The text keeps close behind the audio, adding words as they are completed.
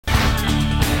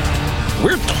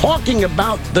We're talking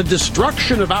about the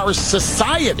destruction of our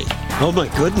society. Oh my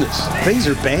goodness, things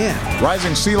are bad.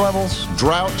 Rising sea levels,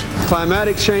 drought,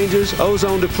 climatic changes,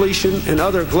 ozone depletion, and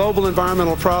other global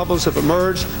environmental problems have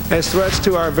emerged as threats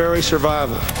to our very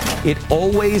survival. It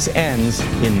always ends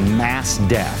in mass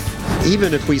death.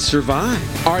 Even if we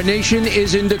survive. Our nation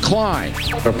is in decline.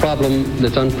 A problem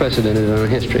that's unprecedented in our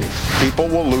history. People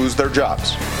will lose their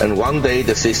jobs. And one day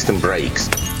the system breaks.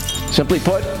 Simply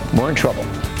put, we're in trouble.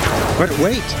 But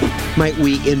wait, might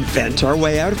we invent our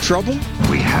way out of trouble?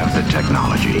 We have the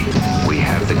technology. We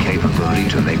have the capability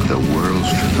to make the world's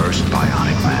first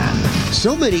bionic man.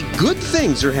 So many good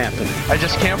things are happening. I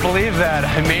just can't believe that.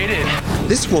 I made it.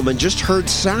 This woman just heard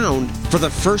sound for the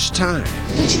first time.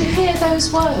 Did you hear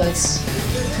those words?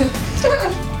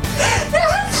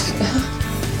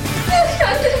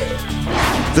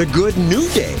 The Good New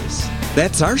Days.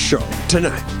 That's our show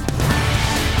tonight.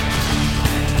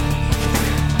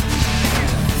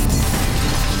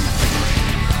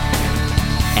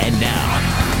 And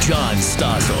now, John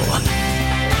Stossel.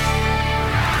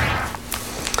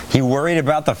 You worried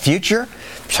about the future?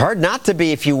 It's hard not to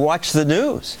be if you watch the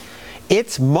news.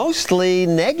 It's mostly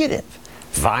negative.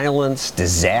 Violence,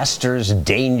 disasters,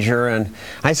 danger, and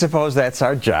I suppose that's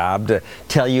our job to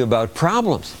tell you about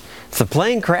problems. If the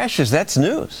plane crashes, that's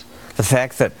news. The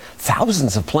fact that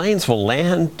thousands of planes will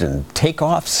land and take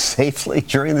off safely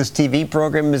during this TV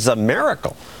program is a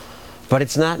miracle. But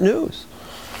it's not news.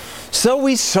 So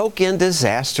we soak in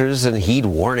disasters and heed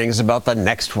warnings about the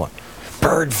next one.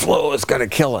 Bird flu is going to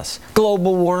kill us.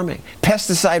 Global warming.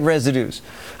 Pesticide residues.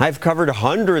 I've covered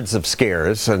hundreds of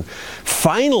scares, and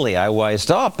finally I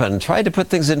wised up and tried to put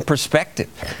things in perspective.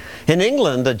 In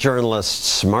England, a journalist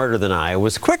smarter than I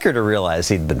was quicker to realize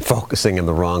he'd been focusing on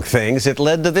the wrong things. It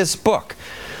led to this book,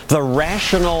 The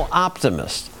Rational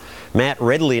Optimist. Matt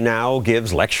Ridley now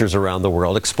gives lectures around the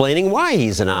world explaining why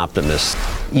he's an optimist.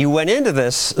 You went into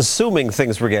this assuming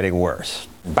things were getting worse.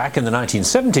 Back in the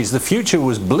 1970s, the future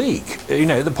was bleak. You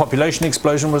know, the population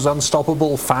explosion was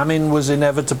unstoppable, famine was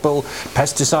inevitable,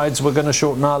 pesticides were going to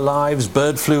shorten our lives,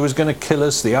 bird flu was going to kill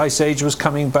us, the ice age was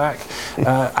coming back,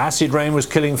 acid rain was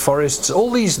killing forests,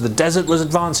 all these, the desert was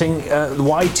advancing, the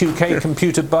Y2K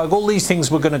computer bug, all these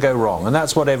things were going to go wrong. And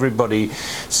that's what everybody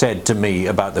said to me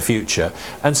about the future.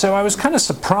 And so I was kind of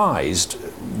surprised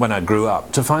when I grew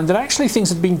up to find that actually things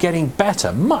had been getting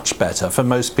better, much better for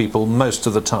most people most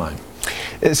of the time.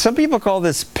 Some people call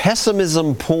this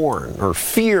pessimism porn or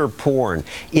fear porn.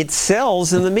 It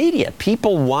sells in the media.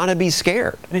 People want to be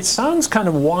scared. And it sounds kind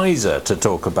of wiser to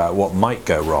talk about what might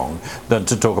go wrong than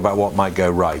to talk about what might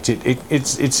go right.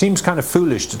 It seems kind of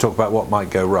foolish to talk about what might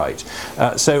go right.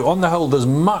 So on the whole, there's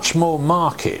much more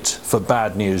market for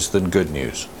bad news than good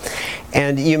news.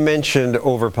 And you mentioned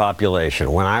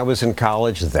overpopulation. When I was in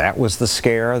college, that was the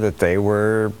scare that they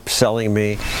were selling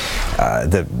me.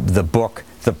 The book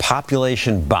The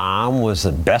Population Bomb was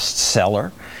a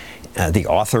bestseller. The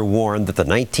author warned that the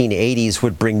 1980s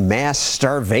would bring mass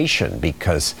starvation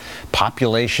because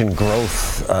population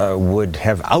growth would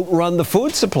have outrun the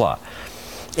food supply.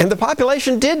 And the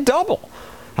population did double.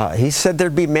 He said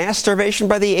there'd be mass starvation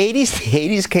by the 80s. The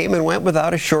 80s came and went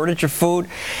without a shortage of food.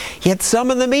 Yet some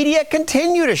in the media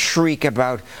continue to shriek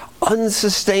about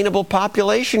unsustainable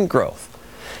population growth.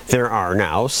 There are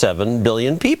now 7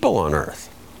 billion people on Earth.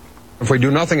 If we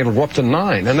do nothing, it'll go up to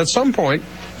 9. And at some point,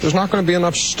 there's not going to be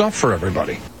enough stuff for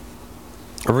everybody.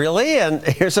 Really? And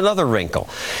here's another wrinkle.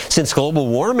 Since global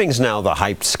warming's now the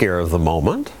hyped scare of the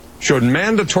moment, should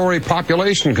mandatory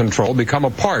population control become a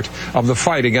part of the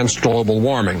fight against global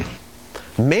warming?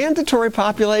 Mandatory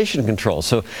population control.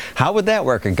 So how would that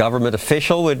work? A government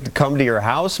official would come to your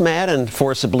house, Matt, and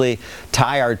forcibly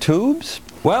tie our tubes?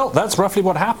 Well, that's roughly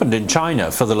what happened in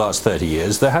China for the last 30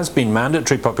 years. There has been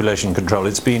mandatory population control.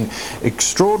 It's been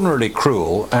extraordinarily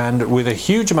cruel and with a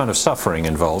huge amount of suffering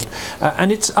involved.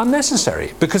 And it's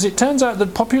unnecessary because it turns out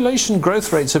that population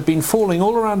growth rates have been falling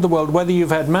all around the world, whether you've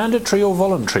had mandatory or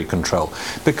voluntary control.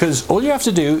 Because all you have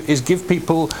to do is give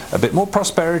people a bit more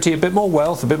prosperity, a bit more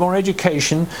wealth, a bit more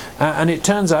education. And it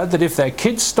turns out that if their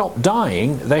kids stop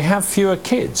dying, they have fewer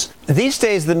kids. These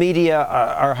days, the media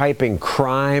are hyping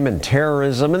crime and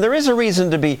terrorism, and there is a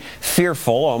reason to be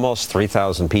fearful. Almost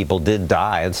 3,000 people did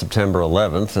die on September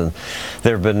 11th, and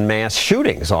there have been mass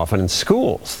shootings, often in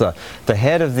schools. The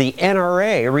head of the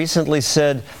NRA recently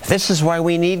said, "This is why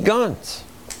we need guns."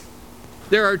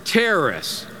 There are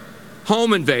terrorists,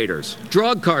 home invaders,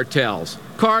 drug cartels,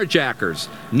 carjackers,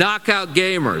 knockout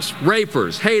gamers,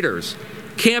 rapers, haters,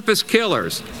 campus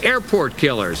killers, airport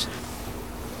killers.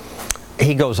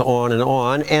 He goes on,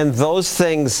 and those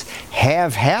things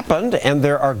have happened, and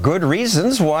there are good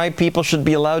reasons why people should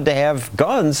be allowed to have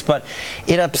guns, but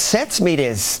it upsets me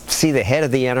to see the head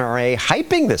of the NRA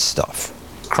hyping this stuff.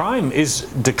 Crime is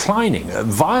declining.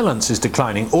 Violence is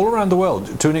declining all around the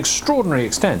world to an extraordinary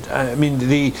extent. I mean,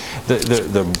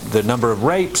 the number of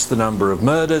rapes, the number of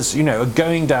murders, are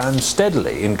going down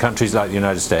steadily in countries like the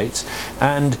United States,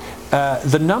 and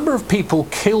the number of people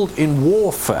killed in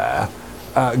warfare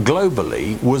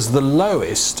globally was the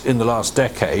lowest in the last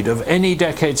decade of any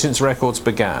decade since records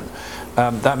began.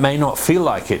 That may not feel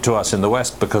like it to us in the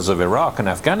West because of Iraq and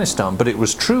Afghanistan, but it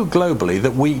was true globally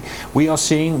that we are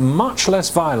seeing much less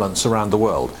violence around the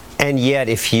world. And yet,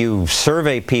 if you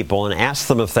survey people and ask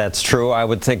them if that's true, I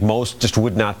would think most just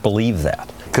would not believe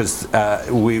that. Because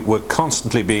we're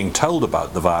constantly being told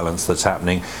about the violence that's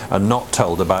happening and not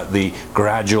told about the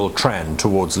gradual trend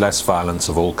towards less violence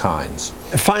of all kinds.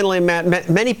 Finally, Matt,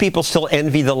 many people still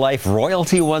envy the life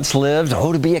royalty once lived.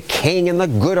 Oh, to be a king in the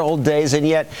good old days. And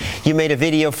yet, you made a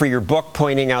video for your book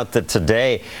pointing out that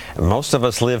today, most of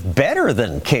us live better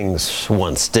than kings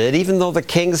once did, even though the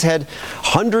kings had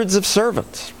hundreds of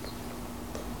servants.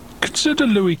 Consider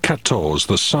Louis XIV,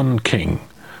 the Sun King.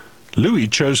 Louis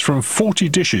chose from 40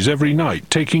 dishes every night,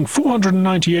 taking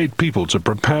 498 people to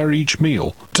prepare each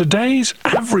meal. Today's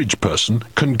average person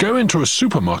can go into a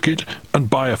supermarket and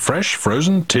buy a fresh,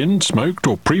 frozen, tinned, smoked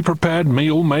or pre-prepared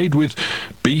meal made with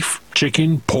beef,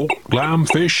 chicken, pork, lamb,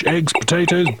 fish, eggs,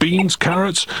 potatoes, beans,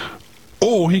 carrots.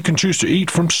 Or he can choose to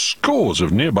eat from scores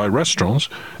of nearby restaurants,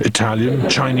 Italian,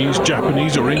 Chinese,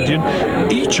 Japanese or Indian,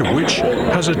 each of which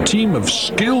has a team of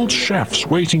skilled chefs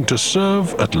waiting to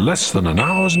serve at less than an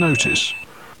hour's notice.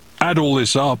 Add all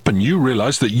this up and you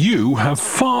realize that you have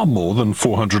far more than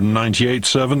 498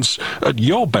 servants at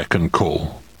your beck and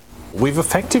call. We've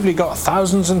effectively got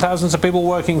thousands and thousands of people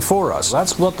working for us.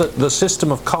 That's what the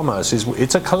system of commerce is.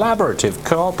 It's a collaborative,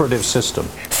 cooperative system.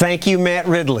 Thank you, Matt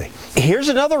Ridley. Here's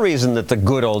another reason that the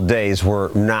good old days were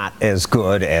not as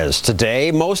good as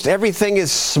today. Most everything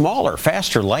is smaller,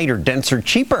 faster, lighter, denser,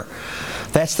 cheaper.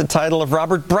 That's the title of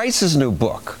Robert Bryce's new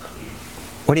book.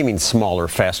 What do you mean smaller,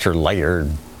 faster, lighter,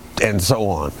 and so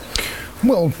on?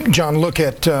 Well, John, look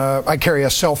at, I carry a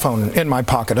cell phone in my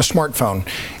pocket, a smartphone.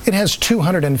 It has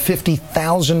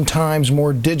 250,000 times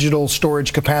more digital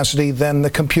storage capacity than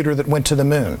the computer that went to the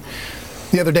moon.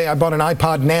 The other day I bought an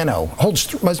iPod Nano,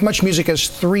 holds as much music as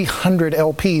 300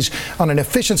 LPs. On an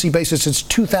efficiency basis, it's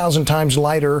 2,000 times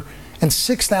lighter and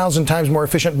 6,000 times more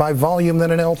efficient by volume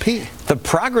than an LP. The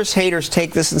progress haters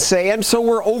take this and say, and so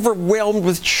we're overwhelmed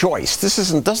with choice. This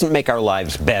doesn't make our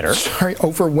lives better. Sorry,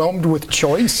 overwhelmed with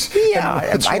choice?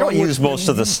 Yeah, I don't use most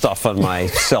of the stuff on my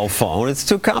cell phone. It's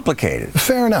too complicated.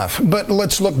 Fair enough, but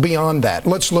let's look beyond that.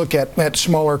 Let's look at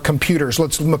smaller computers.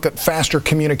 Let's look at faster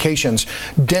communications,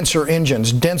 denser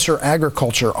engines, denser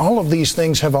agriculture. All of these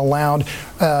things have allowed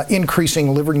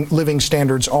increasing living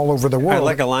standards all over the world. I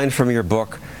like a line from your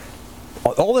book.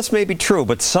 All this may be true,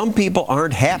 but some people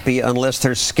aren't happy unless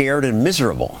they're scared and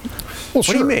miserable. Well, what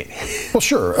do you mean? Well,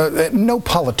 sure. No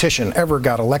politician ever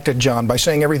got elected, John, by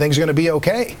saying everything's going to be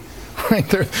okay. Right?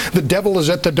 The devil is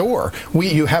at the door.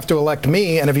 You have to elect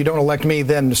me, and if you don't elect me,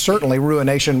 then certainly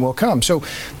ruination will come. So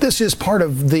this is part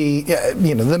of the,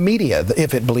 the media.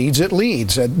 If it bleeds, it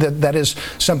leads. That is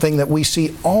something that we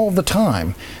see all the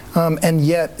time, and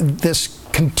yet this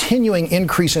continuing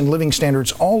increase in living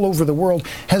standards all over the world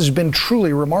has been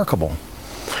truly remarkable.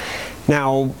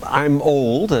 Now, I'm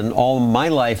old, and all my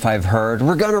life I've heard,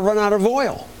 we're going to run out of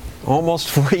oil. Almost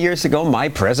 40 years ago, my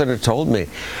president told me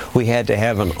we had to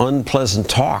have an unpleasant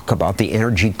talk about the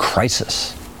energy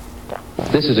crisis.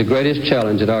 This is the greatest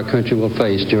challenge that our country will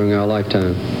face during our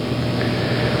lifetime.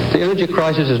 The energy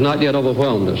crisis has not yet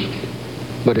overwhelmed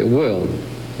us, but it will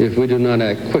if we do not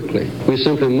act quickly. We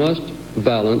simply must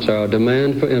balance our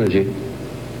demand for energy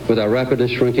with our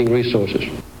rapidly shrinking resources.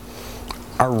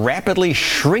 Our rapidly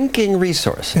shrinking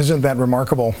resource. Isn't that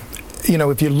remarkable?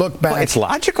 If you look back... Well, it's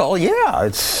logical,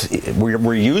 yeah.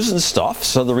 We're using stuff,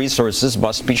 so the resources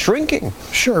must be shrinking.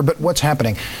 Sure, but what's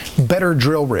happening? Better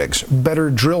drill rigs, better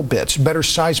drill bits, better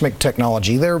seismic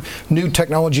technology. New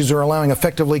technologies are allowing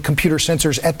effectively computer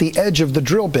sensors at the edge of the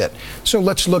drill bit. So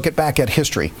let's look back at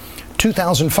history.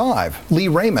 2005, Lee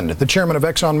Raymond, the chairman of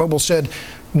ExxonMobil, said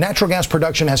natural gas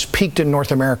production has peaked in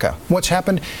North America. What's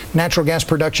happened? Natural gas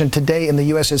production today in the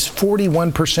U.S. is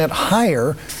 41%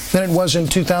 higher than it was in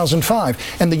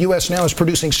 2005. And the U.S. now is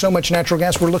producing so much natural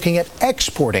gas, we're looking at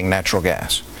exporting natural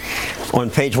gas. On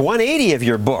page 180 of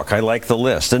your book, I like the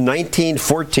list. In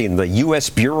 1914, the U.S.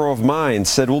 Bureau of Mines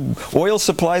said oil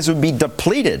supplies would be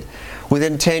depleted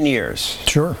within 10 years.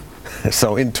 Sure.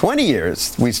 So in 20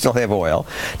 years, we still have oil.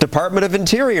 Department of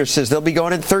Interior says they'll be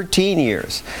gone in 13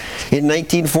 years. In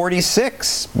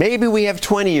 1946, maybe we have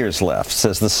 20 years left,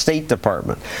 says the State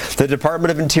Department. The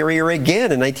Department of Interior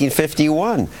again in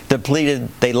 1951 depleted,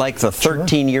 they like the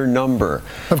 13-year number.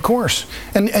 Of course.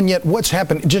 And yet what's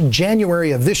happened, just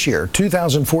January of this year,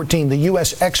 2014, the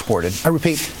U.S. exported, I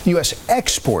repeat, the U.S.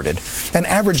 exported an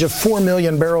average of 4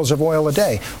 million barrels of oil a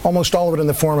day, almost all of it in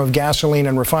the form of gasoline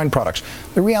and refined products.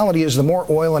 The reality is the more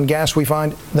oil and gas we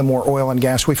find, the more oil and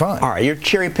gas we find. All right, you're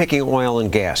cherry-picking oil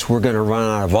and gas. We're going to run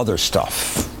out of other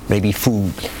stuff. Maybe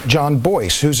food. John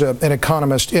Boyce, who's an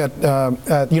economist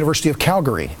at University of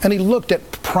Calgary, and he looked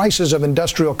at prices of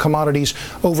industrial commodities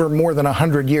over more than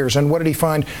 100 years. And what did he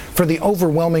find? For the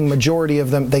overwhelming majority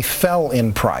of them, they fell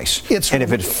in price. And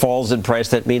if it falls in price,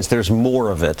 that means there's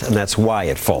more of it, and that's why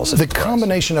it falls in price. The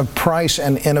combination of price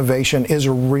and innovation is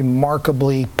a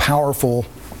remarkably powerful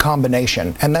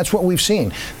combination, and that's what we've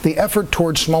seen. The effort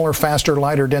towards smaller, faster,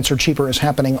 lighter, denser, cheaper is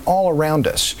happening all around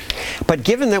us. But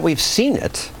given that we've seen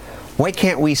it, why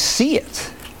can't we see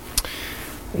it?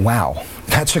 Wow.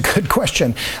 That's a good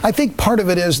question. I think part of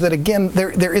it is that, again,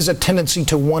 there is a tendency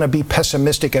to want to be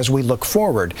pessimistic as we look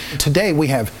forward. Today we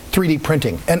have 3D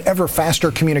printing and ever faster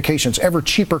communications, ever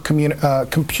cheaper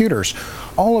computers.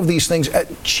 All of these things,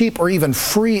 cheap or even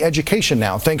free education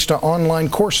now, thanks to online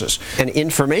courses. And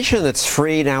information that's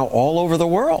free now all over the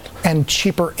world. And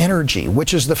cheaper energy,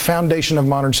 which is the foundation of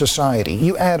modern society.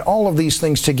 You add all of these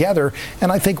things together, and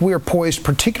I think we are poised,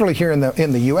 particularly here in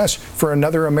the U.S., for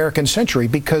another American century,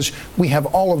 because we have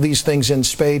all of these things in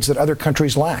spades that other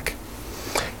countries lack.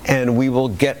 And we will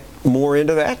get more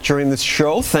into that during this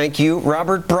show. Thank you,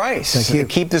 Robert Bryce. Thank you.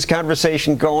 Keep this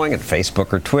conversation going at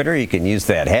Facebook or Twitter. You can use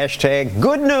that hashtag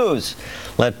Good News.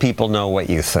 Let people know what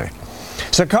you think.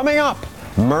 So coming up,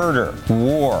 murder,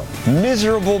 war,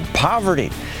 miserable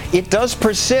poverty. It does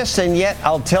persist, and yet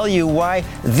I'll tell you why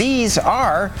these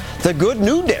are the good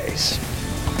new days.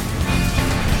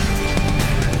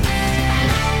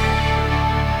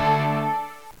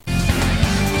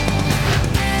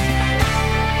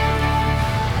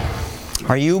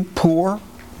 Are you poor?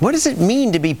 What does it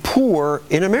mean to be poor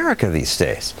in America these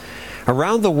days?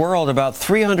 Around the world, about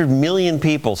 300 million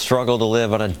people struggle to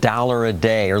live on $1 a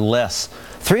day or less.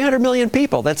 300 million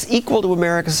people, that's equal to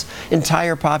America's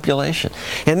entire population.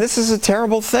 And this is a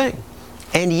terrible thing.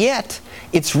 And yet,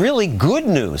 it's really good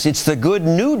news. It's the good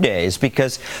new days,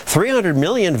 because 300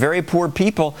 million very poor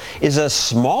people is a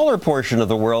smaller portion of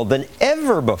the world than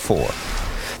ever before.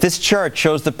 This chart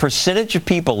shows the percentage of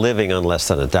people living on less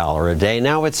than $1 a day.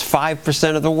 Now it's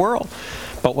 5% of the world.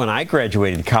 But when I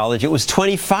graduated college, it was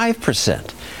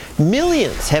 25%.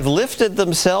 Millions have lifted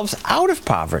themselves out of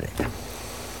poverty.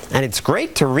 And it's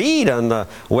great to read on the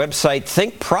website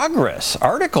Think Progress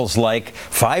articles like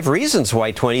 5 Reasons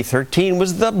Why 2013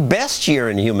 was the best year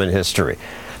in human history.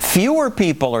 Fewer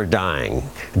people are dying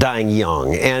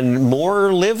young, and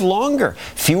more live longer.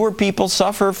 Fewer people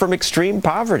suffer from extreme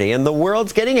poverty, and the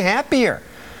world's getting happier.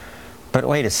 But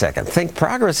wait a second, Think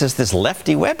Progress is this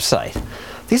lefty website.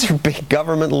 These are big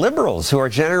government liberals who are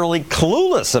generally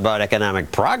clueless about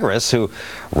economic progress, who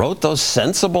wrote those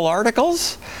sensible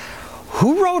articles.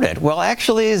 Who wrote it? Well,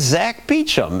 actually, Zach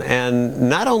Beecham. And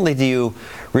not only do you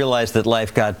realize that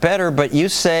life got better, but you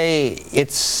say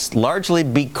it's largely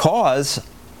because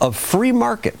of free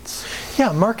markets.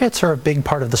 Yeah, markets are a big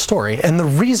part of the story, and the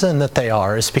reason that they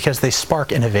are is because they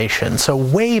spark innovation. So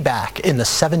way back in the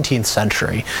 17th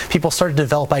century, people started to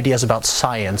develop ideas about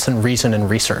science and reason and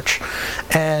research.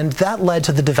 And that led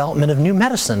to the development of new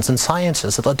medicines and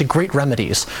sciences that led to great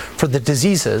remedies for the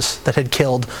diseases that had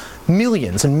killed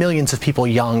millions and millions of people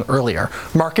young earlier.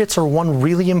 Markets are one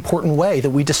really important way that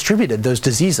we distributed those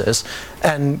diseases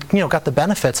and got the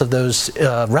benefits of those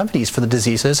remedies for the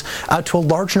diseases out to a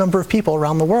large number of people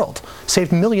around the world.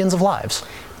 Saved millions of lives.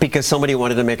 Because somebody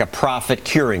wanted to make a profit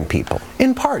curing people.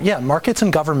 In part, yeah. Markets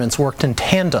and governments worked in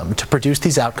tandem to produce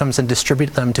these outcomes and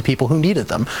distribute them to people who needed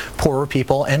them, poorer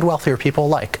people and wealthier people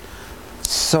alike.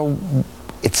 So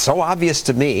it's so obvious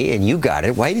to me, and you got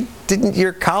it. Why didn't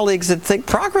your colleagues at Think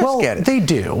Progress get it? They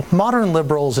do. Modern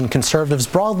liberals and conservatives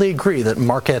broadly agree that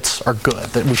markets are good,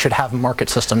 that we should have market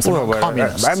systems.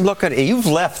 Communists. I'm looking at, you've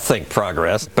left Think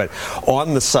Progress, but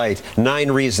on the site,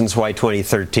 9 Reasons Why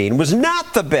 2013 was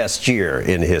not the best year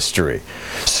in history.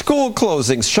 School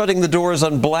closings, shutting the doors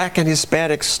on Black and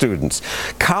Hispanic students.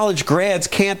 College grads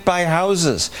can't buy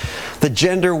houses. The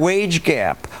gender wage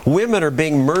gap. Women are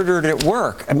being murdered at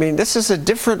work. I mean, this is a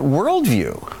different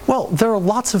worldview. Well, there are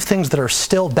lots of things that are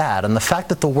still bad, and the fact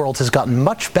that the world has gotten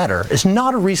much better is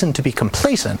not a reason to be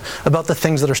complacent about the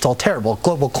things that are still terrible.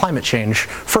 Global climate change,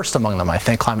 first among them, I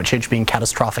think, climate change being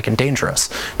catastrophic and dangerous.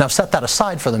 Now, set that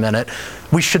aside for the minute.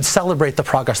 We should celebrate the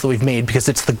progress that we've made because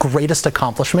it's the greatest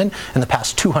accomplishment in the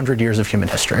past 200 years of human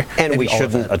history. And we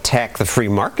shouldn't attack the free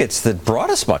markets that brought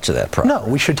us much of that progress.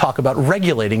 No, we should talk about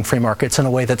regulating free markets in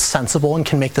a way that's sensible and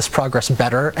can make this progress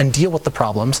better and deal with the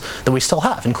problems that we still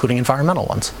have, including environmental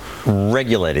ones.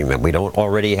 Regulating them. We don't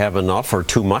already have enough or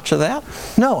too much of that?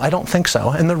 No, I don't think so.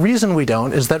 And the reason we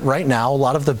don't is that right now a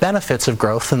lot of the benefits of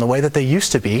growth in the way that they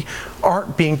used to be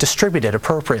aren't being distributed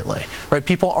appropriately. Right?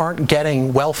 People aren't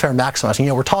getting welfare maximized. You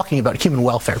know, we're talking about human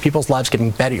welfare, people's lives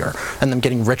getting better and them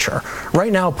getting richer.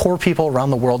 Right now, poor people around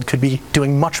the world could be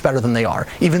doing much better than they are,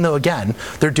 even though, again,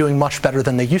 they're doing much better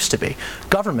than they used to be.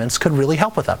 Governments could really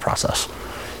help with that process.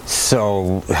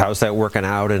 So how's that working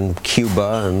out in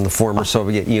Cuba and the former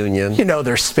Soviet Union? You know,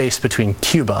 there's space between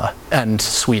Cuba and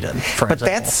Sweden, for example. But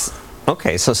that's,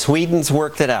 okay, so Sweden's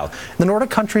worked it out. The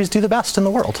Nordic countries do the best in the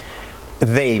world.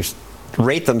 They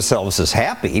rate themselves as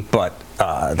happy, but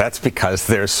that's because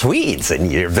they're Swedes and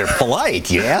they're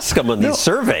polite. You ask them in these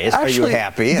surveys, actually, are you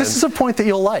happy? This is a point that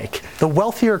you'll like. The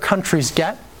wealthier countries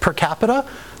get per capita,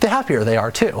 the happier they are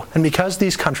too. And because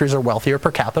these countries are wealthier per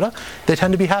capita, they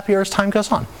tend to be happier as time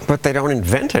goes on. But they don't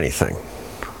invent anything.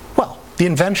 Well, the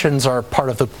inventions are part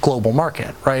of the global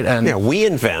market, right? And yeah, we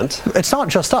invent. It's not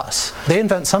just us. They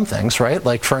invent some things, right?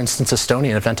 Like, for instance,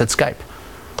 Estonia invented Skype.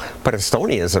 But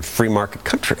Estonia is a free market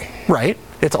country. Right.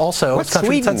 It's also What's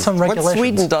Sweden? Some regulations. What's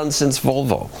Sweden done since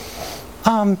Volvo?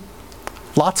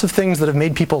 Lots of things that have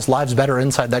made people's lives better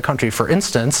inside that country. For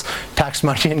instance, tax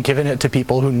money and giving it to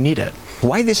people who need it.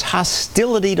 Why this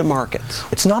hostility to markets?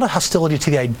 It's not a hostility to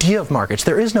the idea of markets.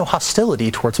 There is no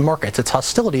hostility towards markets. It's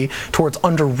hostility towards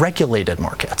under-regulated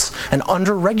markets. And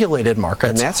under-regulated markets,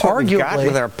 and that's what we've got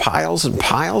with our piles and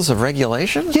piles of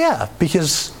regulation? Yeah,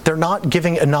 because they're not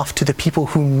giving enough to the people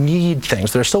who need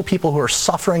things. There are still people who are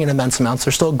suffering in immense amounts.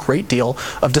 There's still a great deal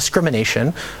of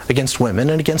discrimination against women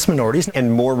and against minorities.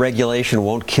 And more regulation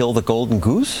won't kill the golden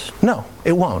goose? No,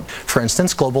 it won't. For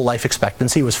instance, global life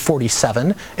expectancy was 47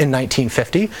 in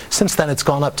 1950. Since then, it's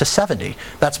gone up to 70.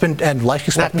 That's been, and life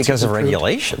expectancy. Not because of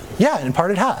regulation. Yeah, in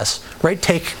part it has. Right?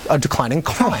 Take a declining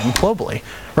crime globally.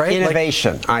 Right?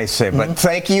 Innovation, I say. But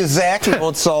thank you, Zach. We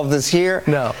won't solve this here.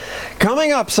 No.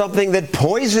 Coming up, something that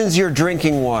poisons your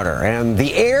drinking water and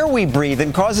the air we breathe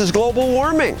and causes global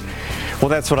warming. Well,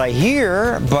 that's what I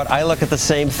hear, but I look at the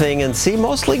same thing and see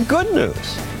mostly good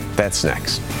news. That's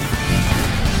next.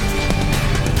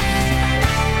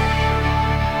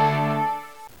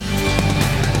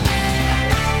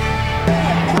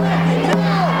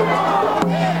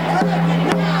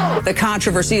 The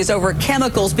controversy is over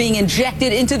chemicals being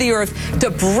injected into the earth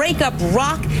to break up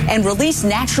rock and release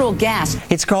natural gas.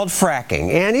 It's called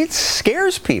fracking, and it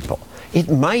scares people. It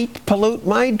might pollute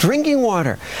my drinking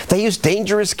water. They use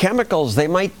dangerous chemicals. They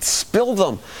might spill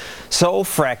them. So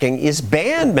fracking is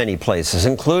banned many places,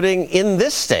 including in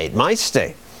this state, my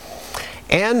state.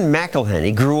 Anne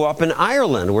McElhenney grew up in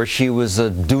Ireland, where she was a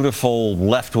dutiful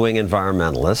left-wing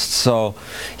environmentalist, so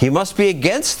he must be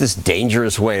against this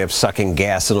dangerous way of sucking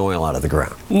gas and oil out of the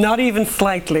ground. Not even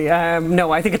slightly.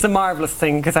 No, I think it's a marvellous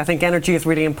thing, because I think energy is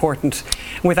really important.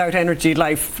 Without energy,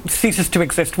 life ceases to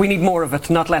exist. We need more of it,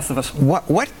 not less of it.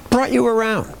 What brought you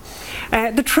around?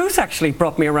 The truth actually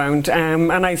brought me around,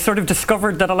 and I sort of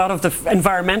discovered that a lot of the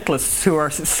environmentalists who are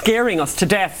scaring us to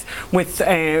death with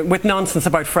nonsense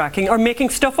about fracking are making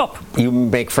stuff up. You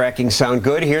make fracking sound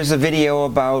good. Here's a video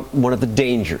about one of the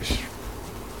dangers.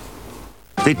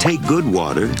 They take good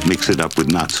water, mix it up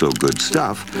with not so good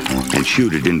stuff, and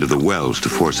shoot it into the wells to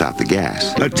force out the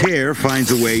gas. A tear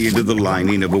finds a way into the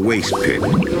lining of a waste pit.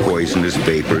 Poisonous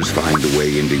vapors find a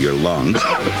way into your lungs,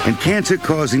 and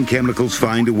cancer-causing chemicals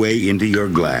find a way into your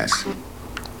glass.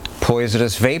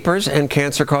 Poisonous vapors and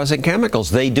cancer-causing chemicals.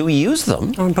 They do use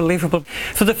them. Unbelievable.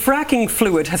 So the fracking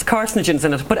fluid has carcinogens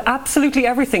in it, but absolutely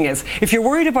everything is. If you're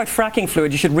worried about fracking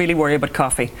fluid, you should really worry about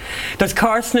coffee. There's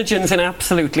carcinogens in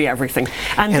absolutely everything.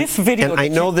 And this video... And I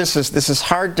know this is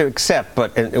hard to accept,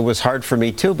 but and it was hard for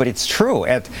me too, but it's true.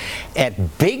 At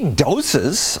big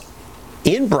doses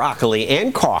in broccoli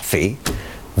and coffee,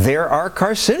 there are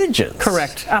carcinogens.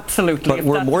 Correct, absolutely. But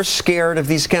we're more scared of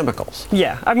these chemicals.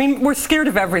 Yeah, I mean, we're scared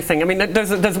of everything. I mean,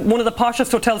 there's one of the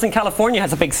poshest hotels in California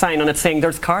has a big sign on it saying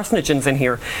there's carcinogens in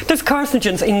here. There's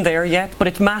carcinogens in there yet, but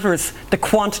it matters the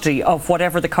quantity of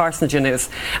whatever the carcinogen is.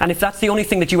 And if that's the only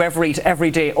thing that you ever eat every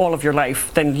day, all of your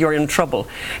life, then you're in trouble.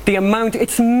 The amount,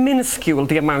 it's minuscule,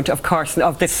 the amount of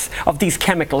these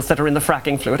chemicals that are in the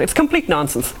fracking fluid. It's complete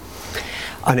nonsense.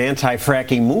 An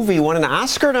anti-fracking movie won an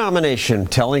Oscar nomination,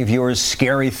 telling viewers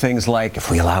scary things like, if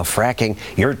we allow fracking,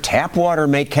 your tap water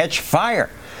may catch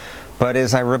fire. But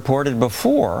as I reported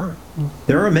before,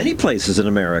 there are many places in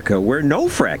America where no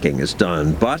fracking is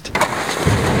done, but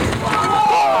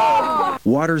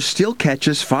water still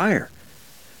catches fire.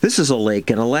 This is a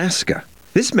lake in Alaska.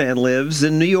 This man lives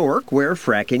in New York where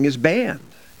fracking is banned.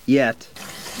 Yet...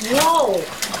 Whoa!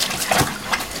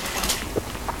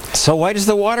 So why does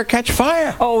the water catch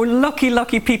fire? Oh,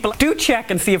 lucky people. Do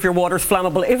check and see if your water's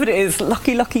flammable. If it is,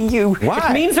 lucky you. Why?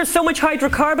 It means there's so much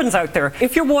hydrocarbons out there.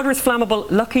 If your water is flammable,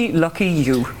 lucky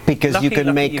you. Because you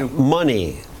can make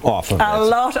money off of it. A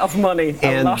lot of money.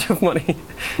 A lot of money.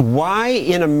 Why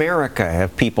in America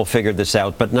have people figured this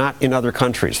out, but not in other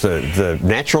countries? The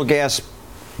natural gas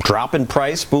drop in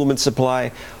price, boom in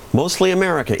supply. Mostly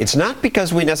America. It's not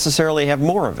because we necessarily have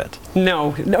more of it.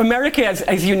 No. America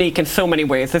is unique in so many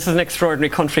ways. This is an extraordinary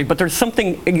country, but there's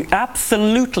something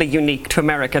absolutely unique to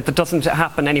America that doesn't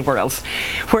happen anywhere else,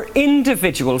 where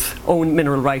individuals own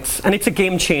mineral rights, and it's a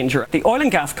game changer. The oil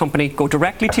and gas company go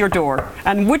directly to your door,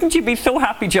 and wouldn't you be so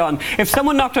happy, John, if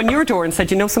someone knocked on your door and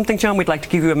said, you know something, John, we'd like to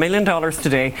give you $1 million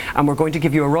today, and we're going to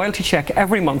give you a royalty check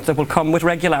every month that will come with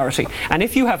regularity. And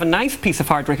if you have a nice piece of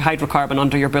hydrocarbon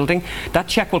under your building, that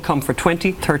check will come for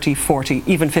 20, 30, 40,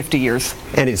 even 50 years.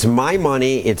 And it's my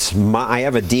money, I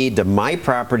have a deed to my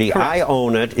property, Correct. I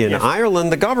own it. In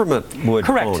Ireland, the government would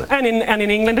own it. And in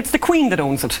England, it's the Queen that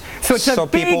owns it. So it's so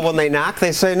people, when they knock,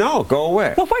 they say, no, go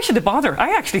away. Well, why should they bother?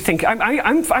 I actually think,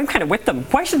 I'm kind of with them.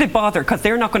 Why should they bother? Because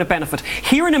they're not going to benefit.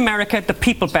 Here in America, the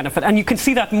people benefit. And you can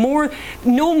see that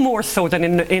no more so than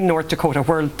in North Dakota,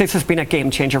 where this has been a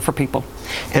game changer for people.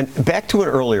 And back to an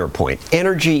earlier point,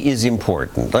 energy is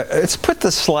important. Let's put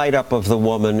the slide up of the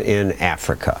woman in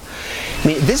Africa. I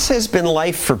mean, this has been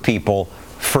life for people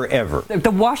forever. The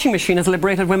washing machine has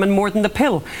liberated women more than the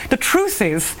pill. The truth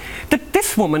is that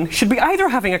this woman should be either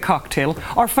having a cocktail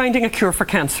or finding a cure for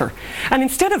cancer. And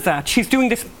instead of that, she's doing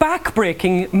this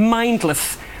back-breaking,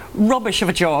 mindless rubbish of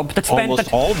a job that's spent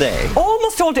almost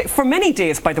all day, for many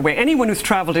days, by the way. Anyone who's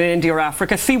travelled in India or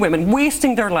Africa see women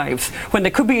wasting their lives when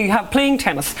they could be playing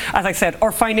tennis, as I said,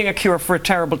 or finding a cure for a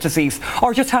terrible disease,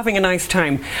 or just having a nice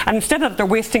time. And instead of that, they're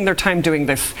wasting their time doing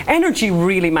this. Energy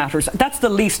really matters. That's the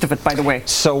least of it, by the way.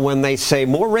 So when they say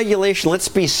more regulation, let's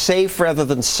be safe rather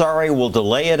than sorry, we'll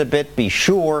delay it a bit, be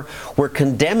sure, we're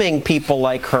condemning people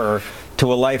like her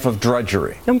to a life of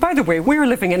drudgery. And by the way, we're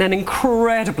living in an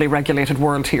incredibly regulated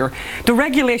world here. The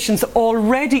regulations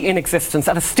already in existence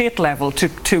at a state level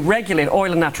to regulate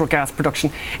oil and natural gas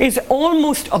production is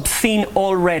almost obscene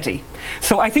already.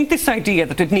 So I think this idea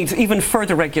that it needs even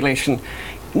further regulation,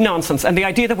 nonsense. And the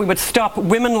idea that we would stop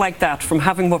women like that from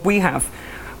having what we have,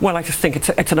 well, I just think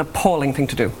it's an appalling thing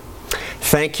to do.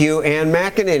 Thank you, Ann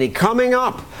McEnany. Coming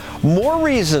up, more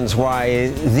reasons why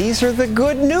these are the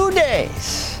good new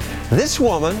days. This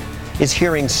woman is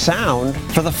hearing sound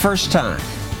for the first time.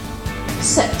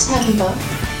 September,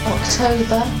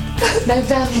 October,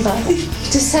 November,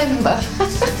 December.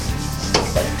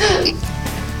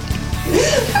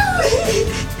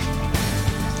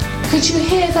 Could you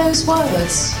hear those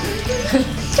words?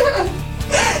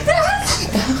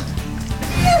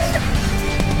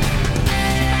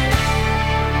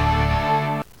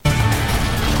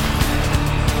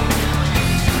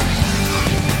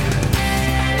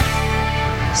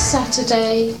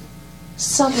 Saturday,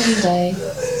 Sunday.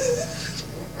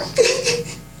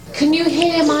 Can you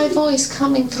hear my voice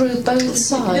coming through both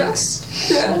sides?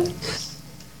 Yeah.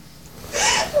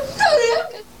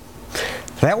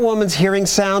 That woman's hearing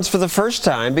sounds for the first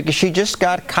time because she just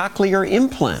got cochlear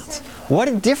implants. What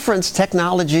a difference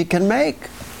technology can make.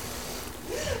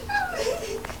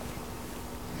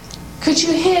 Could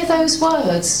you hear those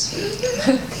words?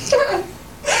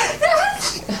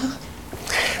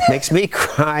 Makes me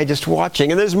cry just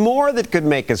watching. And there's more that could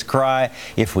make us cry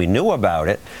if we knew about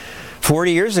it.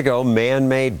 40 years ago,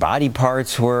 man-made body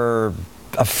parts were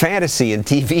a fantasy in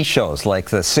TV shows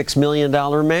like The $6 Million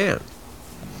Man.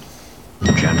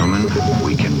 Gentlemen,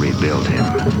 we can rebuild him.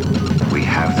 We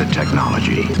have the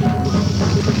technology.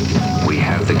 We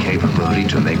have the capability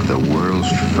to make the world's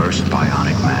first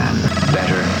bionic man.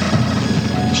 Better,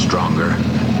 stronger,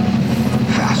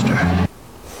 faster.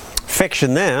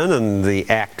 fiction then, and the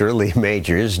actor, Lee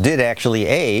Majors, did actually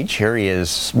age. Here he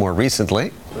is more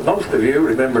recently. Most of you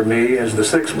remember me as the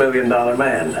 $6 million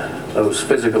man. Those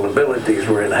physical abilities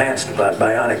were enhanced by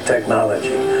bionic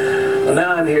technology. Well,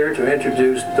 now I'm here to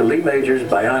introduce the Lee Majors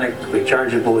Bionic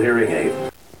Rechargeable Hearing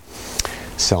Aid.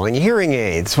 Selling hearing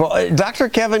aids. Well, Dr.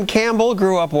 Kevin Campbell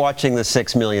grew up watching the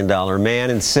 $6 Million Man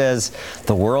and says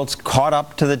the world's caught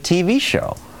up to the TV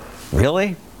show.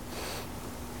 Really?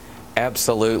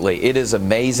 Absolutely. It is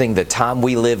amazing. The time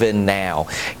we live in now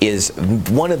is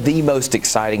one of the most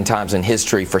exciting times in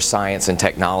history for science and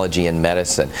technology and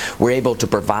medicine. We're able to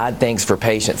provide things for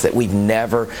patients that we've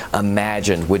never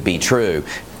imagined would be true,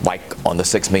 like on the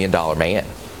 $6 Million Man.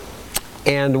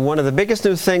 And one of the biggest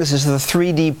new things is the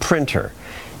 3D printer.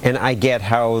 And I get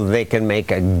how they can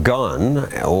make a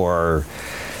gun or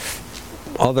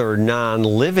other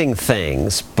non-living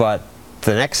things, but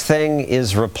the next thing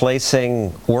is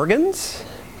replacing organs?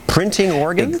 Printing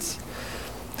organs?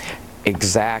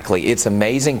 Exactly. It's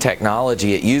amazing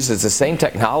technology. It uses the same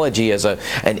technology as an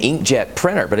inkjet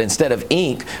printer, but instead of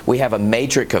ink, we have a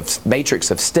matrix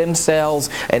of stem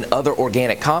cells and other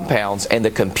organic compounds, and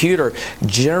the computer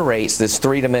generates this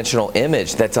three-dimensional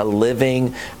image that's a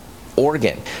living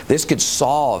organ. This could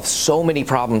solve so many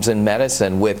problems in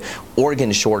medicine with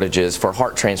organ shortages for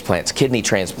heart transplants, kidney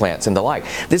transplants, and the like.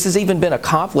 This has even been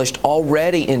accomplished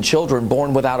already in children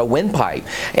born without a windpipe,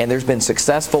 and there's been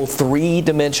successful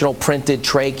three-dimensional printed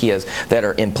tracheas that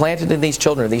are implanted in these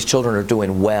children, and these children are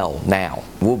doing well now.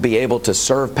 We'll be able to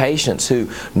serve patients who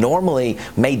normally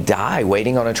may die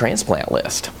waiting on a transplant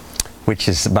list. Which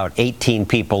is about 18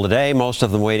 people a day, most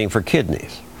of them waiting for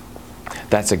kidneys.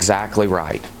 That's exactly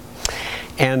right.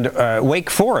 And Wake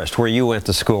Forest, where you went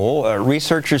to school,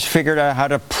 researchers figured out how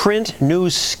to print new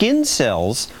skin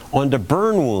cells onto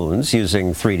burn wounds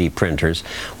using 3D printers.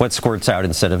 What squirts out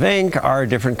instead of ink are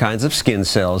different kinds of skin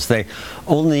cells. They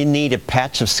only need a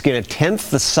patch of skin a tenth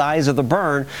the size of the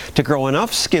burn to grow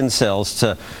enough skin cells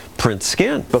to print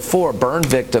skin. Before, burn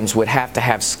victims would have to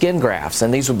have skin grafts,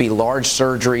 and these would be large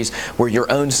surgeries where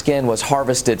your own skin was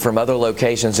harvested from other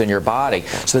locations in your body.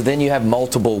 So then you have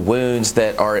multiple wounds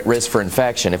that are at risk for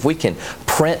infection. If we can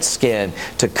print skin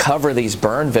to cover these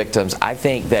burn victims, I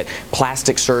think that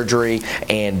plastic surgery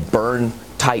and burn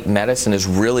type medicine is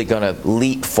really going to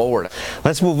leap forward.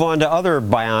 Let's move on to other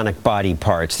bionic body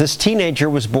parts. This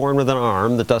teenager was born with an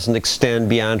arm that doesn't extend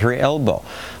beyond her elbow.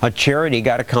 A charity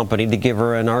got a company to give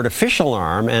her an artificial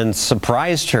arm and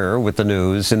surprised her with the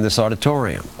news in this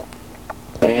auditorium.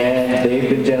 And they've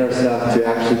been generous enough to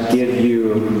actually give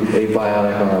you a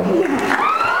bionic arm.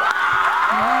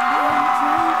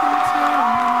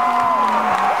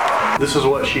 This is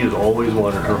what she has always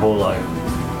wanted her whole life.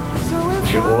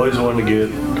 She always wanted to get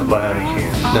a bionic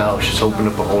hand. Now she's opened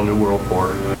up a whole new world for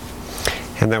her.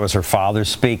 And that was her father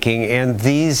speaking. And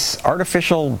these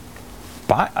artificial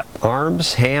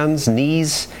arms, hands,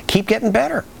 knees keep getting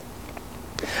better.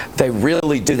 They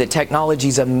really do. The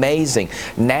technology's amazing.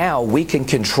 Now we can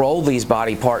control these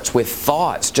body parts with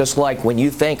thoughts, just like when you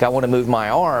think, I want to move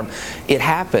my arm, it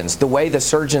happens. The way the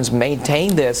surgeons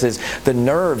maintain this is the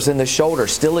nerves in the shoulder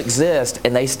still exist,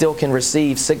 and they still can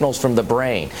receive signals from the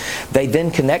brain. They then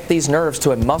connect these nerves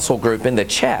to a muscle group in the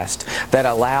chest that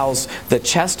allows the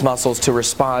chest muscles to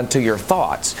respond to your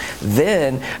thoughts.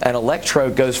 Then an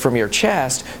electrode goes from your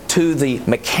chest to the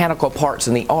mechanical parts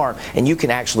in the arm, and you can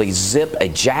actually zip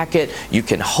a jacket. You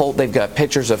can hold, they've got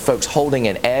pictures of folks holding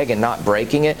an egg and not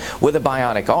breaking it with a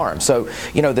bionic arm. So,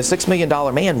 you know, the $6 Million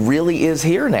Man really is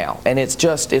here now, and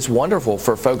it's wonderful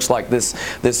for folks like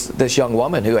this young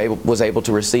woman who was able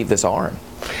to receive this arm.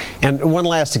 And one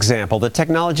last example, the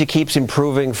technology keeps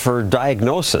improving for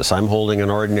diagnosis. I'm holding an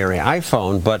ordinary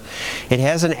iPhone, but it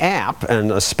has an app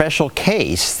and a special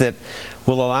case that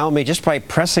will allow me, just by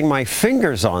pressing my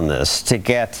fingers on this, to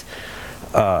get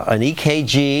an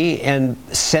EKG and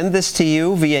send this to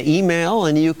you via email,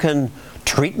 and you can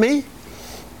treat me?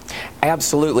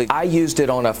 Absolutely. I used it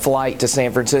on a flight to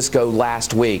San Francisco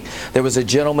last week. There was a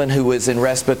gentleman who was in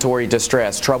respiratory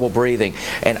distress, trouble breathing,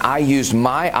 and I used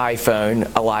my iPhone,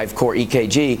 a LiveCore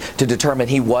EKG, to determine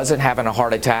he wasn't having a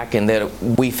heart attack, and that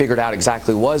we figured out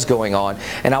exactly what was going on.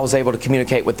 And I was able to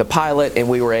communicate with the pilot, and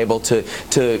we were able to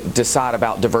decide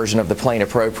about diversion of the plane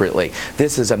appropriately.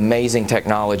 This is amazing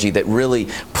technology that really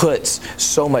puts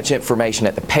so much information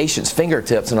at the patient's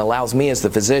fingertips and allows me as the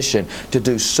physician to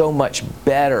do so much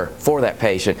better for that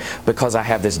patient because I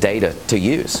have this data to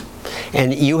use.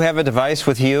 And you have a device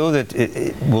with you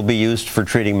that will be used for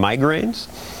treating migraines?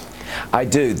 I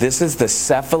do. This is the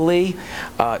Cephaly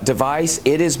device.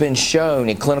 It has been shown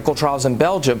in clinical trials in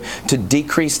Belgium to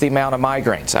decrease the amount of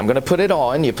migraines. I'm going to put it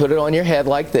on. You put it on your head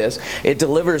like this. It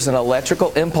delivers an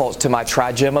electrical impulse to my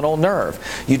trigeminal nerve.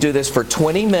 You do this for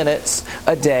 20 minutes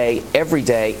a day, every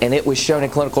day, and it was shown in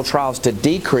clinical trials to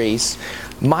decrease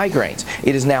migraines.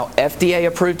 It is now FDA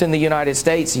approved in the United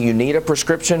States. You need a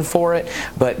prescription for it,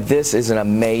 but this is an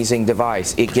amazing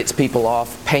device. It gets people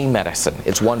off pain medicine.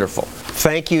 It's wonderful.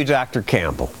 Thank you, Dr.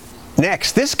 Campbell.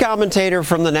 Next, this commentator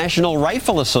from the National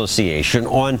Rifle Association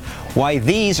on why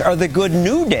these are the good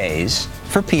new days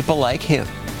for people like him.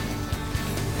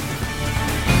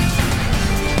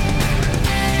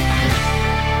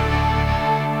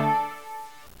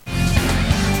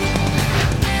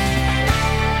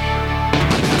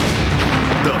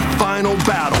 Final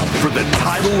battle for the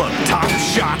title of Top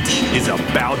Shot is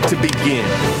about to begin.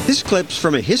 This clip's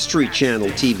from a History Channel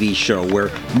TV show where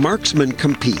marksmen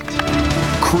compete.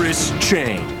 Chris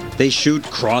Chang. They shoot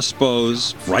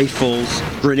crossbows, rifles,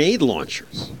 grenade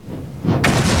launchers.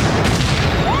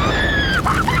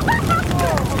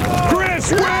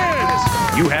 Chris wins!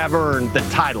 You have earned the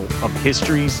title of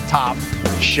history's top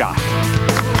shot.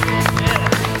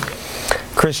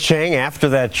 Chris Chang, after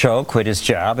that show, quit his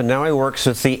job, and now he works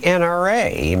with the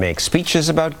NRA. He makes speeches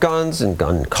about guns and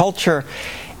gun culture,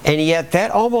 and yet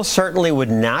that almost certainly would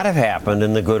not have happened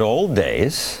in the good old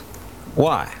days.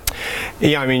 Why?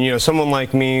 Yeah, I mean, someone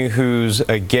like me who's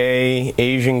a gay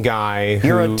Asian guy who...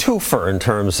 You're a twofer in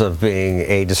terms of being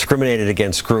a discriminated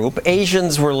against group.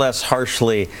 Asians were less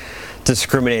harshly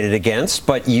discriminated against,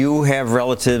 but you have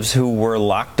relatives who were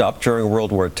locked up during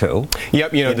World War II.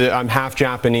 Yep, I'm half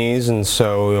Japanese, and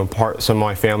so some of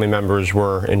my family members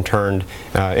were interned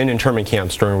in internment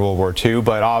camps during World War II,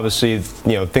 but obviously,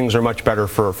 things are much better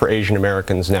for Asian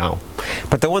Americans now.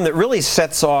 But the one that really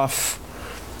sets off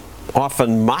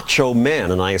often macho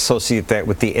men, and I associate that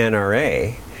with the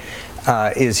NRA,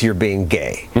 is your being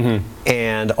gay. Mm-hmm.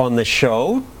 And on the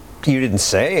show, you didn't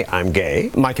say, I'm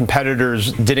gay. My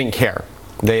competitors didn't care.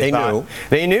 They knew.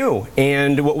 They knew.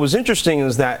 And what was interesting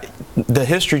is that the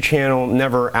History Channel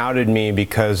never outed me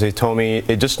because they told me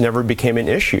it just never became an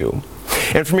issue.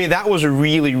 And for me, that was a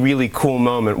really, really cool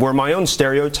moment where my own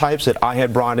stereotypes that I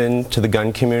had brought into the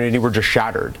gun community were just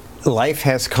shattered. Life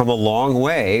has come a long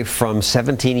way from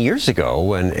 17 years ago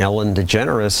when Ellen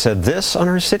DeGeneres said this on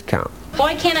her sitcom.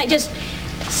 Why can't I just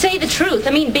say the truth?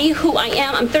 I mean, be who I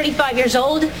am. I'm 35 years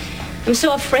old. I'm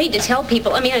so afraid to tell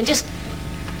people. I mean,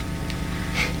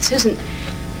 Susan,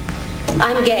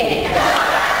 I'm gay.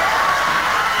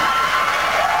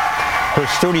 Her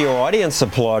studio audience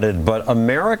applauded, but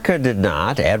America did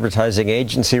not. Advertising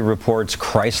agency reports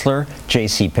Chrysler,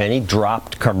 JCPenney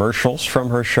dropped commercials from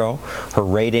her show. Her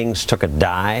ratings took a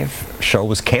dive. The show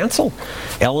was canceled.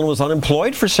 Ellen was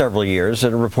unemployed for several years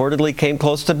and reportedly came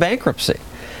close to bankruptcy.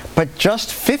 But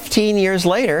just 15 years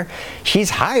later, she's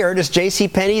hired as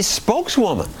JCPenney's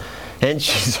spokeswoman, and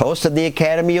she's hosted the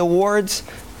Academy Awards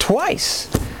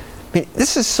twice. I mean,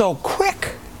 this is so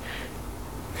quick.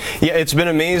 Yeah, it's been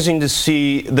amazing to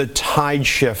see the tide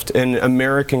shift in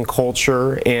American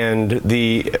culture and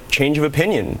the change of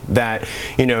opinion that,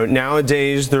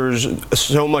 nowadays there's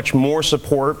so much more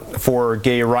support for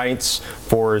gay rights,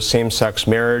 for same-sex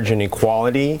marriage and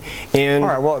equality. And all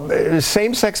right, well,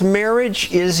 same-sex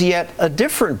marriage is yet a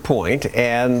different point,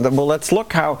 and let's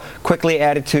look how quickly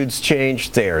attitudes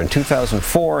changed there. In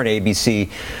 2004, an ABC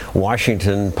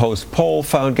Washington Post poll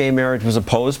found gay marriage was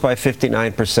opposed by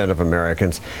 59% of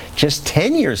Americans. Just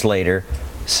 10 years later,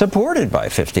 supported by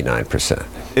 59%.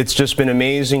 It's just been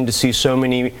amazing to see so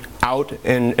many out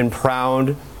and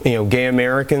proud, gay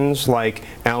Americans like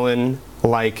Ellen,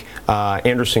 like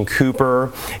Anderson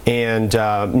Cooper and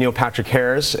Neil Patrick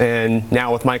Harris, and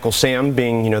now with Michael Sam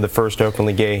being, the first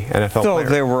openly gay NFL player.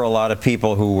 There were a lot of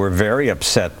people who were very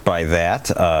upset by that.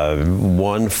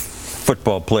 One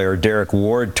football player, Derek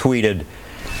Ward, tweeted,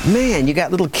 "Man, you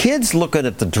got little kids looking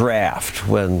at the draft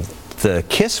when the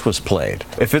kiss was played."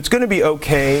 If it's going to be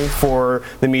okay for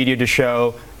the media to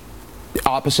show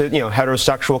opposite,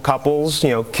 heterosexual couples,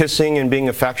 kissing and being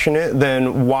affectionate,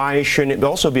 then why shouldn't it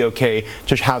also be okay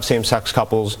to have same-sex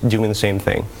couples doing the same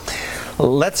thing?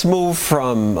 Let's move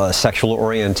from sexual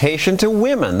orientation to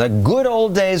women. The good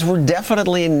old days were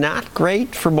definitely not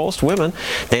great for most women.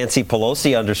 Nancy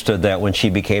Pelosi understood that when she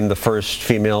became the first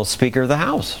female Speaker of the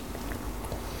House.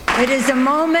 It is a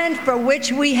moment for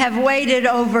which we have waited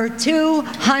over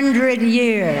 200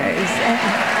 years.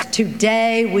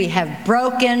 Today we have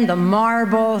broken the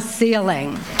marble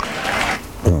ceiling.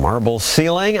 Marble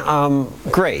ceiling,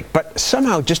 great. But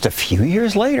somehow just a few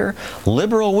years later,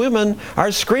 liberal women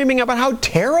are screaming about how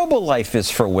terrible life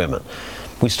is for women.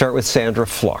 We start with Sandra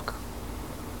Fluck.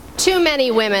 Too many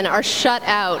women are shut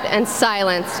out and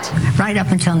silenced. Right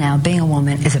up until now, being a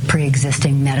woman is a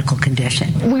pre-existing medical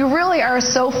condition. We really are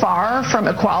so far from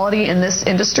equality in this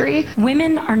industry.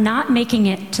 Women are not making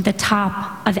it to the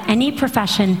top of any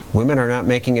profession. Women are not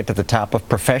making it to the top of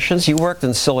professions. You worked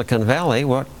in Silicon Valley.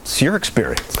 What's your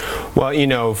experience? Well, you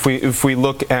know, if we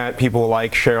look at people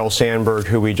like Sheryl Sandberg,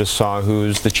 who we just saw,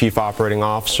 who's the chief operating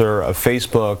officer of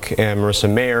Facebook, and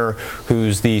Marissa Mayer,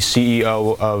 who's the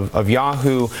CEO of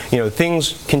Yahoo, you know,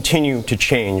 things continue to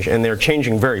change, and they're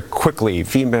changing very quickly.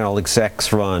 Female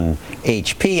execs run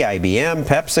HP, IBM,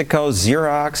 PepsiCo,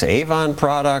 Xerox, Avon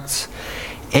products,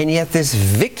 and yet this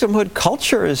victimhood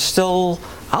culture is still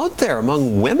out there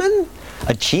among women?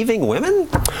 Achieving women?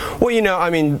 Well, you know, I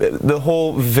mean, the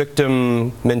whole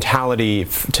victim mentality,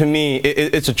 to me,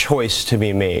 it's a choice to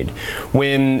be made.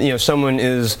 When, you know, someone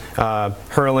is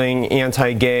hurling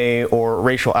anti-gay or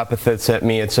racial epithets at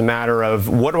me, it's a matter of,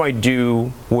 what do I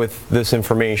do with this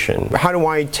information? How do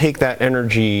I take that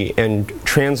energy and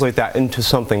translate that into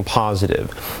something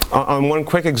positive? On one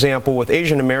quick example, with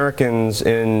Asian Americans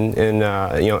in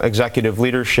you know, executive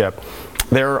leadership,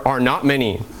 there are not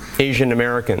many Asian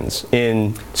Americans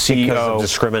in CEO. Because of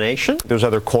discrimination? There's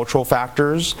other cultural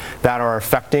factors that are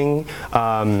affecting,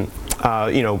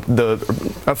 you know,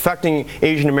 affecting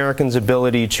Asian Americans'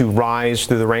 ability to rise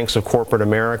through the ranks of corporate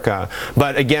America.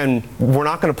 But again, we're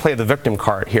not going to play the victim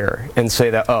card here and say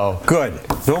that, oh. Good.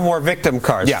 No more victim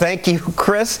cards. Yeah. Thank you,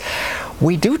 Chris.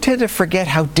 We do tend to forget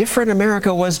how different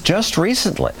America was just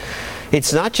recently.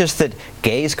 It's not just that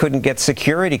gays couldn't get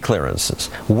security clearances.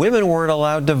 Women weren't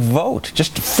allowed to vote.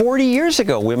 Just 40 years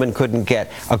ago, women couldn't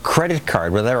get a credit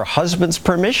card with their husband's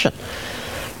permission.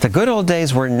 The good old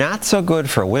days were not so good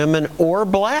for women or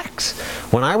blacks.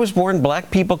 When I was born,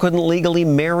 black people couldn't legally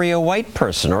marry a white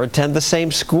person or attend the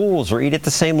same schools or eat at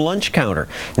the same lunch counter.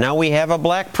 Now we have a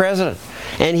black president,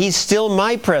 and he's still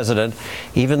my president,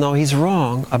 even though he's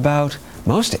wrong about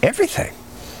most everything.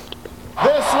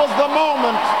 This was the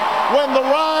moment when the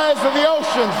rise of the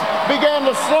oceans began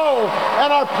to slow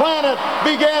and our planet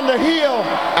began to heal.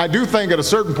 I do think at a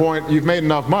certain point you've made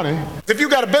enough money. If you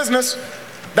got a business,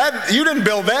 that you didn't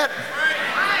build that.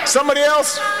 Somebody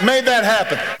else made that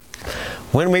happen.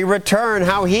 When we return,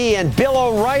 how he and Bill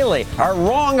O'Reilly are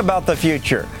wrong about the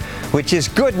future, which is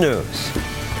good news,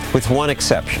 with one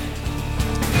exception.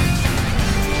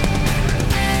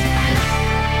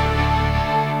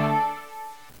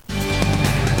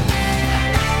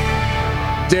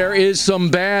 There is some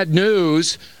bad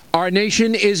news. Our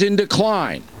nation is in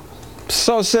decline.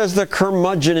 So says the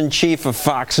curmudgeon-in-chief of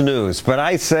Fox News. But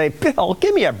I say, Bill,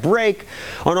 give me a break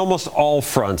on almost all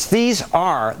fronts. These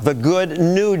are the good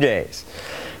new days.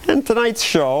 And tonight's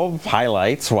show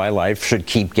highlights why life should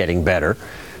keep getting better,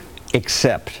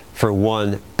 except for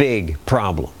one big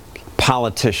problem: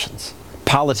 politicians.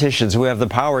 Politicians who have the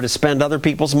power to spend other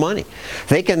people's money.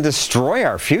 They can destroy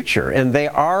our future, and they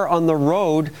are on the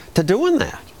road to doing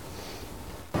that.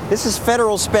 This is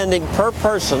federal spending per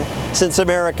person since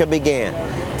America began.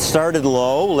 It started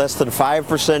low, less than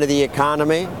 5% of the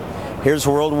economy. Here's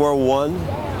World War I.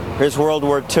 Here's World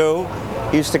War II.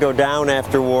 Used to go down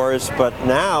after wars, but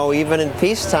now, even in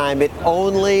peacetime, it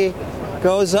only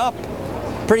goes up.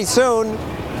 Pretty soon,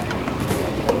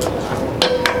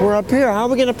 we're up here. How are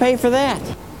we going to pay for that?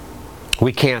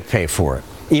 We can't pay for it.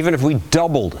 Even if we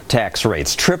doubled tax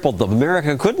rates, tripled them,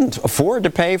 America couldn't afford to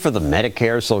pay for the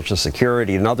Medicare, Social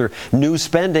Security, and other new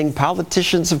spending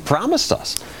politicians have promised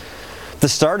us. At the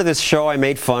start of this show, I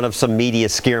made fun of some media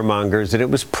scaremongers, and it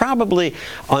was probably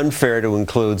unfair to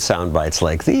include sound bites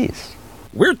like these.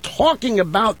 We're talking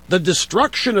about the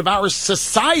destruction of our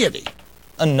society.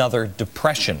 Another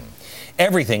depression.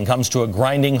 Everything comes to a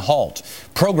grinding halt.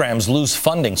 Programs lose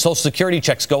funding. Social Security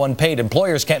checks go unpaid.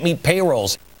 Employers can't meet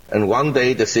payrolls. And one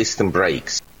day the system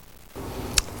breaks.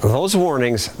 Those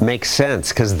warnings make sense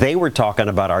because they were talking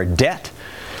about our debt.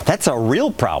 That's a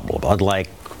real problem, unlike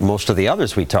most of the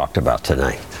others we talked about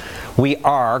tonight. We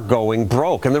are going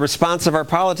broke, and the response of our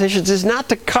politicians is not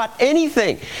to cut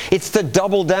anything. It's to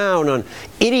double down on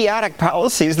idiotic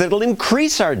policies that will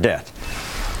increase our debt.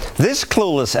 This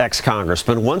clueless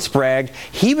ex-congressman once bragged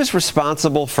he was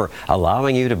responsible for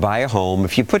allowing you to buy a home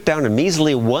if you put down a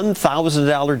measly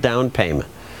 $1,000 down payment.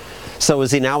 So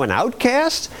is he now an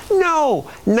outcast?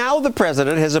 No. Now the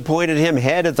president has appointed him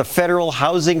head of the Federal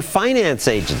Housing Finance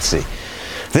Agency.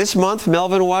 This month,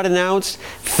 Melvin Watt announced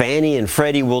Fannie and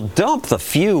Freddie will dump the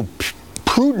few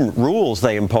prudent rules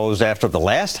they imposed after the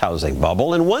last housing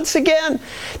bubble. And once again,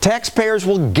 taxpayers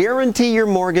will guarantee your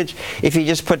mortgage if you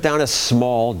just put down a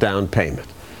small down payment.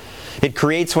 It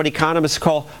creates what economists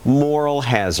call moral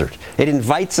hazard. It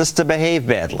invites us to behave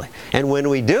badly. And when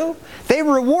we do, they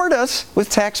reward us with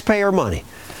taxpayer money.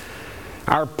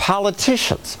 Our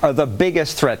politicians are the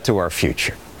biggest threat to our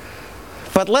future.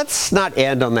 But let's not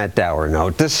end on that dour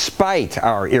note. Despite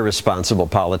our irresponsible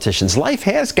politicians, life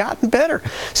has gotten better.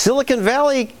 Silicon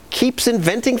Valley keeps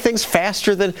inventing things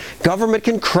faster than government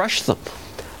can crush them.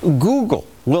 Google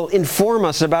will inform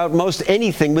us about most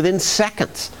anything within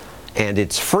seconds. And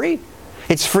it's free.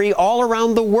 It's free all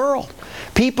around the world.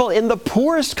 People in the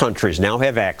poorest countries now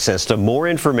have access to more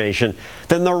information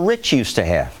than the rich used to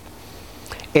have.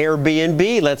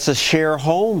 Airbnb lets us share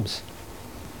homes.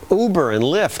 Uber and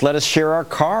Lyft let us share our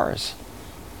cars.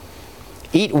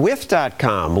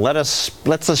 Eatwith.com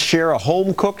lets us share a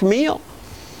home-cooked meal.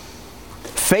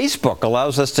 Facebook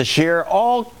allows us to share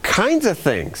all kinds of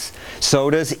things. So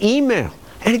does email.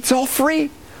 And it's all free.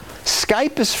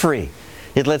 Skype is free.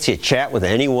 It lets you chat with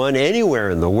anyone, anywhere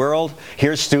in the world.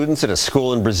 Here's students at a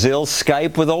school in Brazil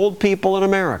Skype with old people in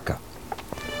America.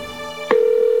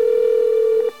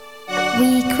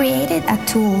 We created a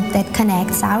tool that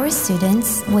connects our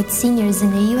students with seniors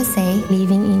in the USA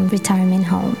living in retirement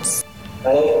homes.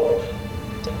 Hello.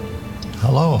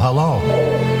 Hello.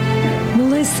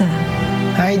 Melissa.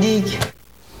 Hi, Dick.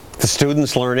 The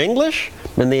students learn English,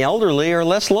 and the elderly are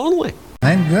less lonely.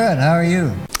 I'm good. How are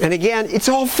you? And again, it's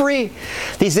all free.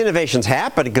 These innovations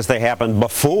happen because they happened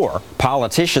before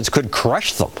politicians could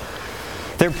crush them.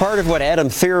 They're part of what Adam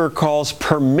Thierer calls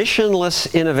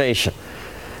permissionless innovation.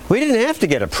 We didn't have to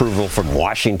get approval from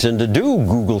Washington to do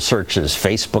Google searches,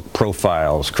 Facebook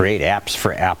profiles, create apps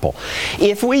for Apple.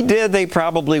 If we did, they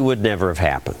probably would never have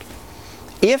happened.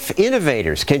 If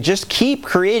innovators can just keep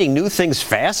creating new things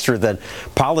faster than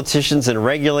politicians and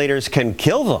regulators can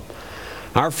kill them,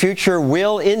 our future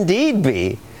will indeed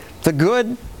be the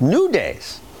good new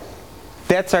days.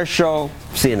 That's our show.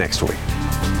 See you next week.